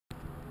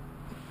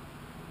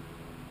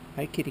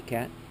Hi, kitty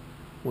cat.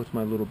 What's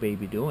my little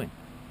baby doing?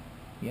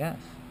 Yes.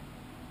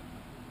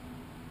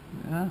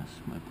 Yes,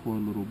 my poor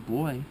little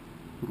boy.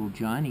 Little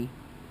Johnny.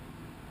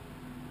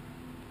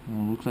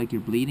 Oh, looks like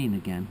you're bleeding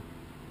again.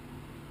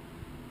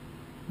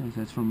 Yes,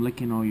 that's from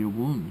licking all your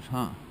wounds,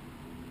 huh?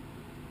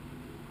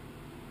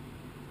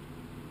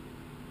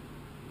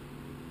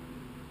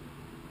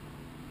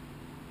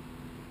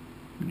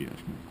 Yes,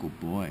 my good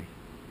boy.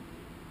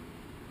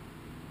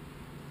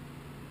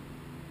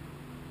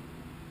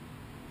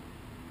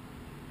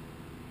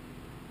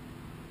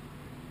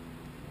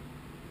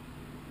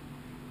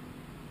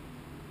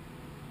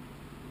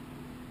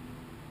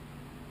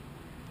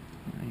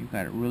 You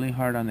got it really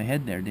hard on the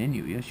head there, didn't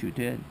you? Yes, you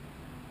did.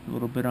 A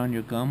little bit on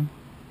your gum.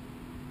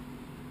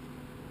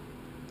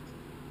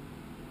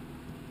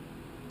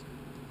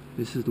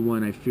 This is the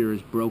one I fear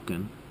is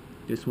broken.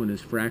 This one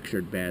is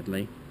fractured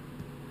badly.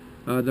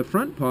 The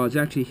front paw is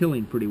actually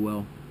healing pretty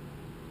well.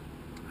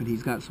 But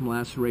he's got some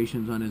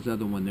lacerations on his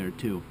other one there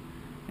too.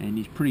 And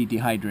he's pretty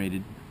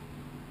dehydrated.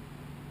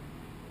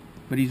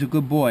 But he's a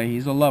good boy.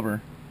 He's a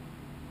lover.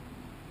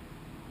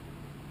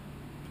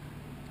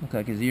 Look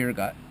like his ear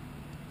got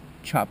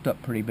chopped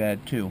up pretty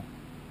bad too.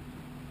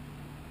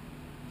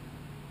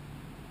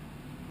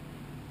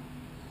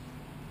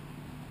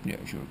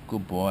 Yes, you're a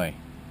good boy.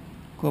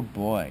 Good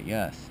boy,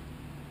 yes.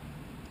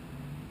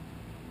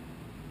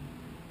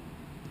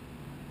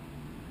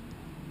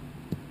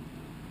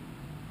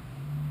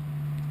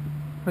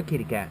 Hi,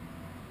 kitty cat.